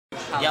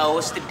Yo,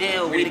 what's the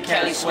deal? We the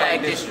Cali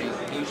Swag District.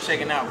 You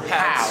checking out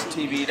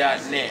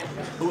powtv.net.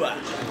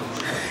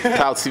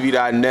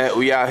 powtv.net.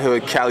 We out here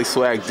at Cali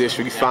Swag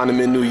District. You found them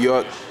in New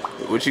York.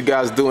 What you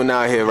guys doing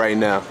out here right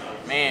now?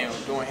 Man,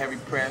 we're doing heavy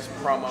press,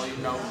 promo, you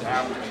know, the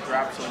album just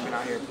dropped, so we've been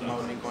out here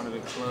promoting it, going to the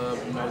club,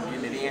 you know,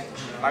 getting it in.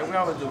 Like we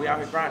always do, we out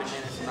here grinding,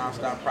 man. It's a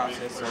non-stop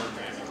process, so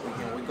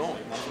we're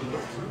going.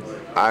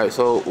 Alright,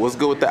 so what's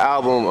good with the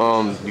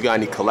album? You got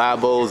any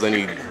collabos,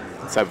 any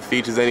type of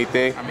features,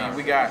 anything? I mean,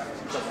 we got a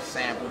couple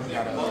samples. We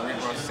got a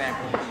reverse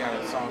sample. We got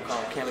a song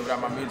called Can't Live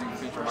Without My Music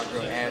featuring my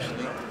girl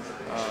Ashley.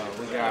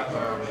 We got,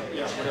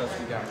 what else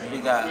we got? We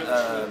got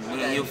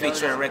Me and You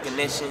featuring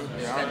Recognition.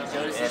 Yeah. And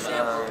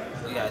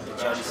we got the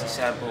Jodeci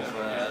sample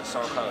for a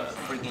song called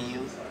Freaking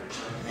You.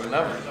 They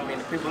love it. I mean,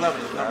 the people love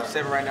it. It's number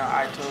 7 right now,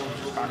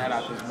 iTunes. We found that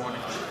out this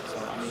morning. So,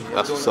 I mean,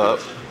 that's what's up.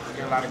 We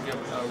get a lot of good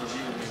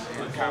reviews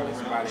and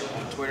comments about it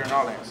on Twitter and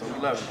all that, so we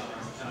love it.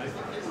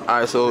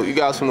 Alright, so you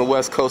guys from the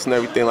West Coast and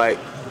everything, like,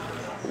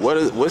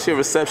 what's your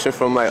reception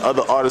from like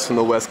other artists from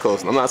the West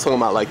Coast? I'm not talking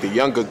about like the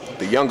younger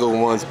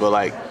ones, but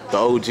like the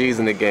OGs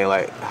in the game.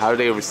 Like, how do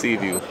they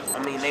receive you? I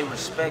mean, they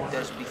respect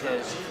us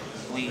because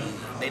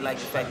they like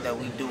the fact that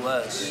we do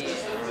us.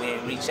 And we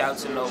ain't reach out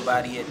to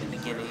nobody at the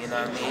beginning, you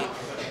know what I mean?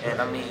 And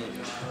I mean,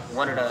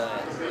 one of the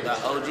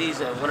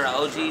OGs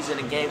in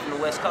the game from the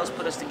West Coast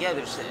put us together,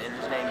 and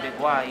his name Big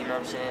Y, you know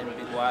what I'm saying?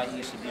 Big Y, he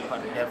used to be a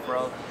part of Death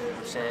Row, you know what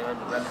I'm saying,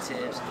 the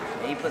Relatives,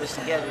 and he put us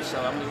together, so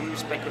I mean, we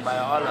respected by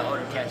all the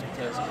older cats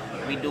because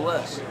we do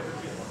us.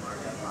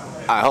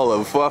 Alright, hold on,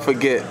 before I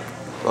forget,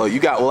 you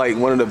got like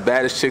one of the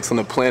baddest chicks on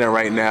the planet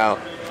right now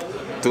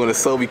doing a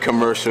SoBe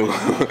commercial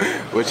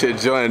with your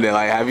joint there.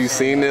 Like, have you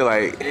seen it?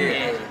 Like,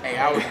 yeah. Hey,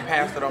 I was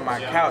passed it on my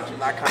couch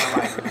and I kind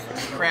of like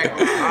cracked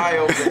my eye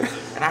open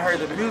and I heard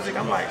the music.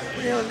 I'm like,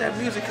 where the hell is that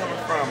music coming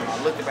from? And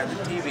I looked up at the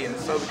TV and the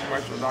SoBe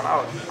commercial was on.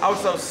 I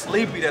was so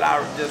sleepy that I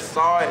just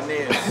saw it, and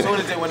then as soon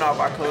as it went off,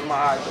 I closed my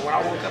eyes. But when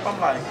I woke up, I'm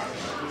like,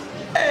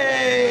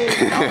 hey!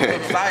 I was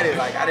excited.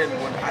 Like, I didn't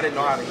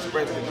know how to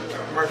express it. The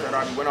commercial had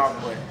already went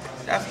off, but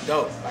that's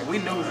dope. Like, we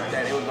knew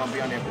that it was gonna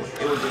be on there,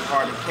 but it was just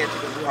hard to catch it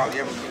because we hardly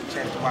ever get a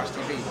chance to watch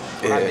TV.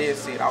 When I did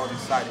see it, I was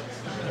excited.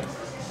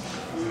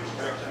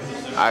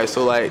 alright,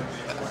 so like,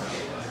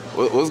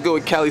 what's good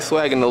with Cali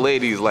Swag and the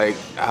ladies? Like,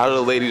 how do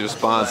the ladies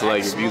respond to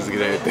like your music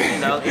and everything? You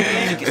know,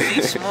 you can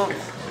see Smooth.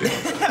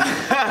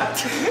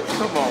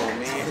 Come on,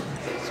 man.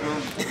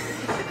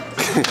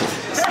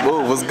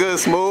 Smooth, what's good,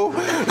 Smooth?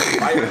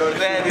 Why you gonna say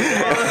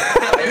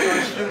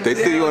that? They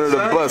think you under the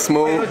bus,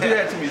 Smooth. Why you gonna do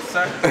that to me,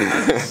 son?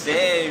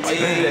 Say, man,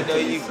 you know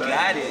you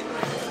got it.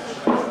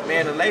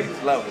 Man, the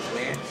ladies love us,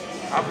 man.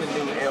 I'm the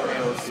new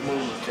LL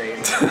Smooth J.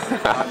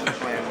 I'm just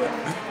playing, but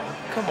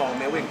come on,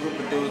 man. We're a group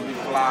of dudes. We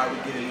fly. We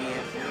get it in.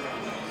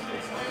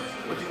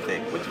 What you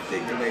think? What you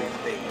think the ladies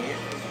think, man?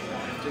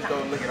 Just go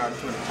look at our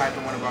Twitter. Type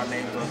in one of our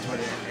names on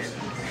Twitter and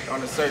on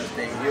the search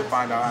thing. You'll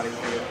find out how they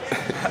feel.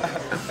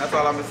 That's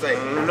all I'm gonna say.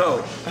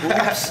 No.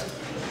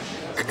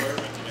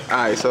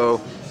 Alright,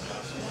 so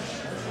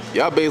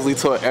y'all basically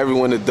taught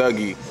everyone to Dougie.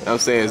 You know what I'm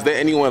saying? Is there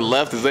anyone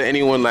left? Is there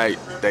anyone like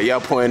that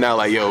y'all pointing out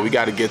like, yo, we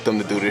gotta get them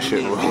to do this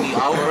shit, bro?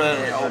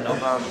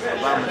 Obama.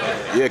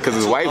 Yeah, because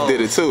his wife did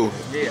it too.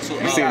 Yeah,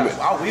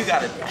 we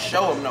gotta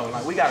show him though.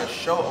 Like, we gotta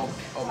show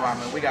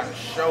Obama. We gotta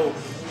show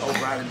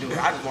Oprah how to do it.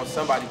 I just want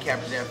somebody to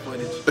capture that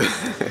footage,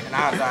 and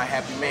I'll die a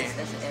happy man.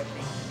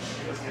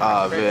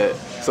 Ah, man.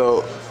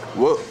 So,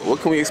 what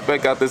can we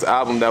expect out this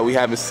album that we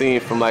haven't seen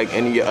from like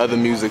any of your other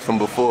music from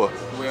before?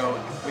 Well,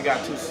 we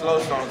got 2 slow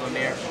songs on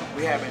there.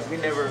 We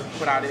never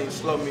put out any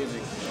slow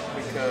music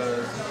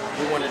because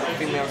we wanted the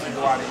females to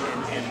go out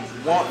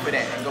and want for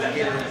that and go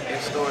get it in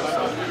stores.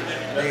 So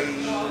they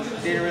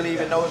didn't really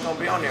even know it's gonna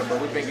be on there,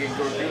 but we've been getting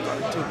good reviews on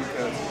it too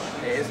because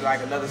it's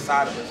like another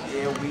side of us.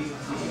 Yeah, we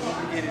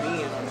get it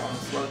in on the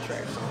slow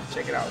track. So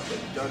check it out. The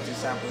Jodeci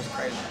sample is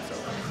crazy. So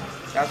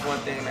that's one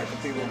thing that the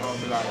people are gonna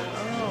be like,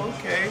 oh,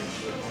 okay.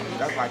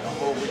 That's like a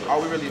whole week.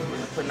 All we really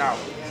was putting out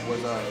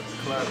was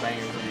club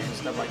bangers and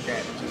stuff like that.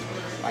 It's just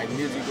like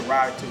music you could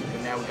ride to.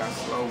 But now we got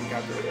slow, we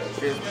got the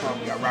fist pump,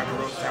 we got rock and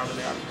roll sound in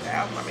there. The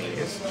album, I mean,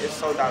 it's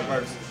so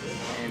diverse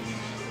and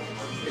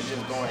it's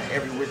just going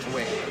every which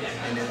way,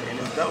 and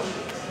it's dope.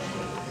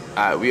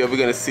 Alright, we ever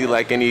gonna see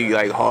like any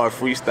like hard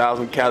freestyles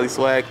from Cali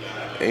Swag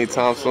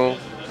anytime soon?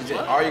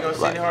 Are you gonna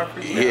see any hard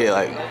freestyles? Yeah,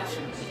 like.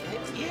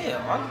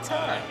 Yeah, all the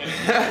time.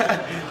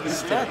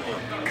 It's nothing.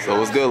 So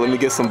what's good? Let me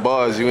get some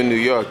bars. You in New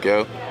York,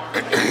 yo.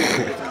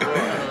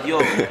 Yo,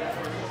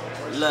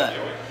 look,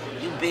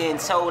 you been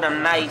told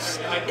I'm nice.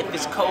 If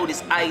it's cold,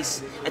 it's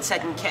ice.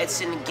 Attacking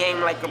cats in the game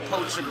like a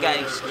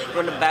poltergeist.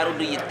 Run the battle,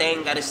 do your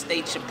thing, gotta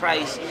state your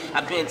price.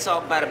 I've been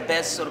taught by the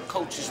best, so the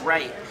coach is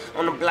right.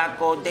 On the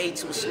block all day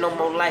till it's no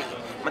more light.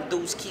 My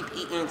dudes keep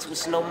eating till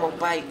it's no more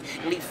bite.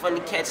 Leave funny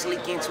cats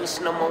leaking till it's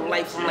no more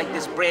life. I'm like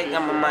this bread,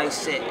 got my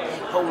mindset.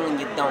 Holding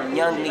your dome,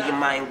 young leave your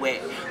mind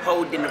wet.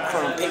 Holding the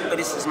chrome paper,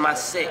 this is my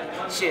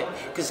set. Shit,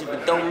 cause if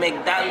it don't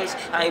make dollars,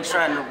 I ain't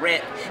trying to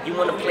rap. You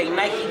wanna play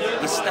Nike,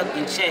 you're stuck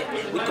in check.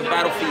 We can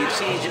battle for your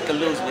cheese, you can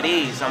lose with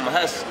ease. I'm a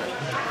hustler.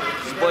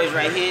 boys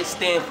right here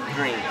stand for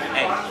green.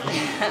 Hey.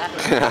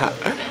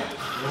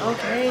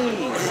 Okay.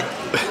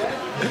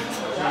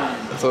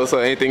 So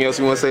anything else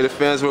you want to say to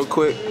fans real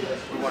quick?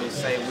 We want to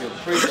say we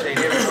appreciate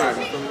everybody.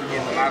 We're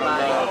getting a lot of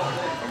love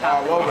from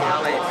all over the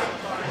place.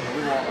 And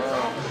we want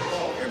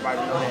everybody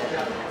to know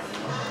that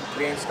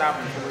we ain't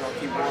stopping. We're going to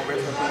keep going.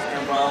 Rest in peace,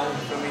 Involved.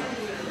 You feel me?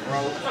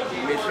 Bro,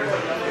 mission.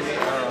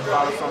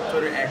 Follow us on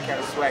Twitter at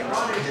Cali Swag.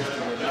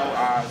 District with no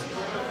odds.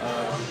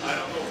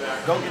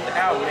 Go get the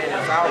album, man.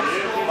 It's out.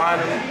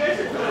 Finally,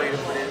 we're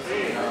waiting for this.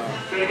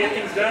 Get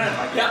things done.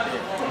 Like that.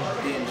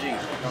 DNG.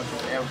 Don't you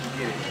ever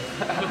forget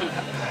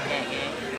it.